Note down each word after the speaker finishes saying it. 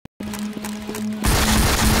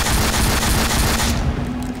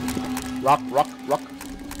Rock, rock, rock.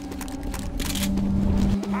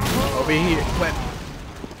 Over here, Clint.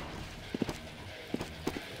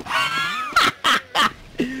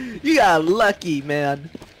 You got lucky,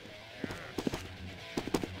 man.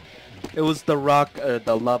 It was the rock,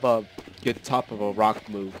 the lava get top of a rock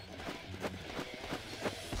move.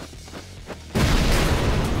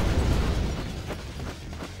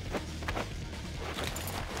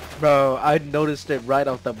 Bro, I noticed it right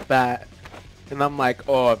off the bat. And I'm like,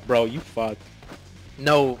 oh, bro, you fucked.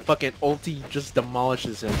 No, fucking ulti just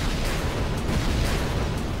demolishes him.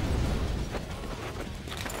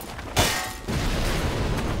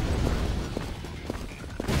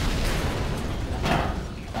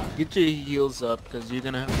 Get your heals up, because you're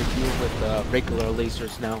gonna have to deal with regular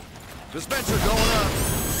lasers now. Dispenser going up.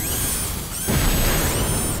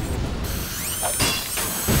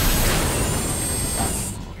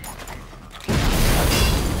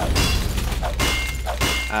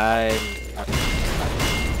 I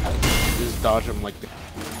just dodge him like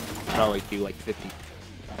probably do like 50.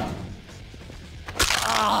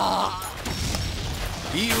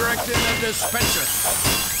 Erecting a dispenser.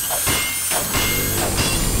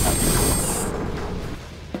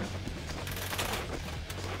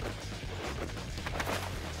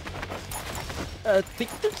 I think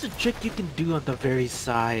there's a trick you can do on the very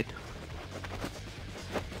side.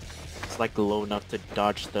 It's like low enough to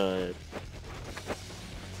dodge the...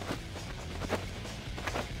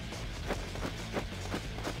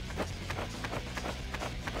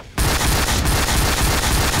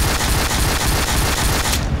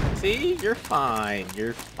 See? You're fine.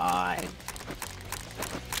 You're fine.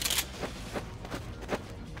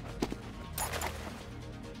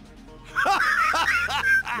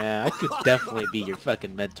 Man, I could definitely be your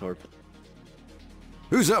fucking mentor.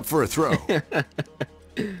 Who's up for a throw?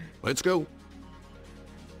 Let's go.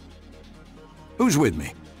 Who's with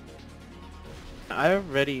me? I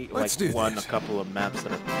already Let's like do won this. a couple of maps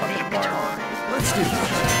that are fucking hard. Let's do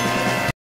this.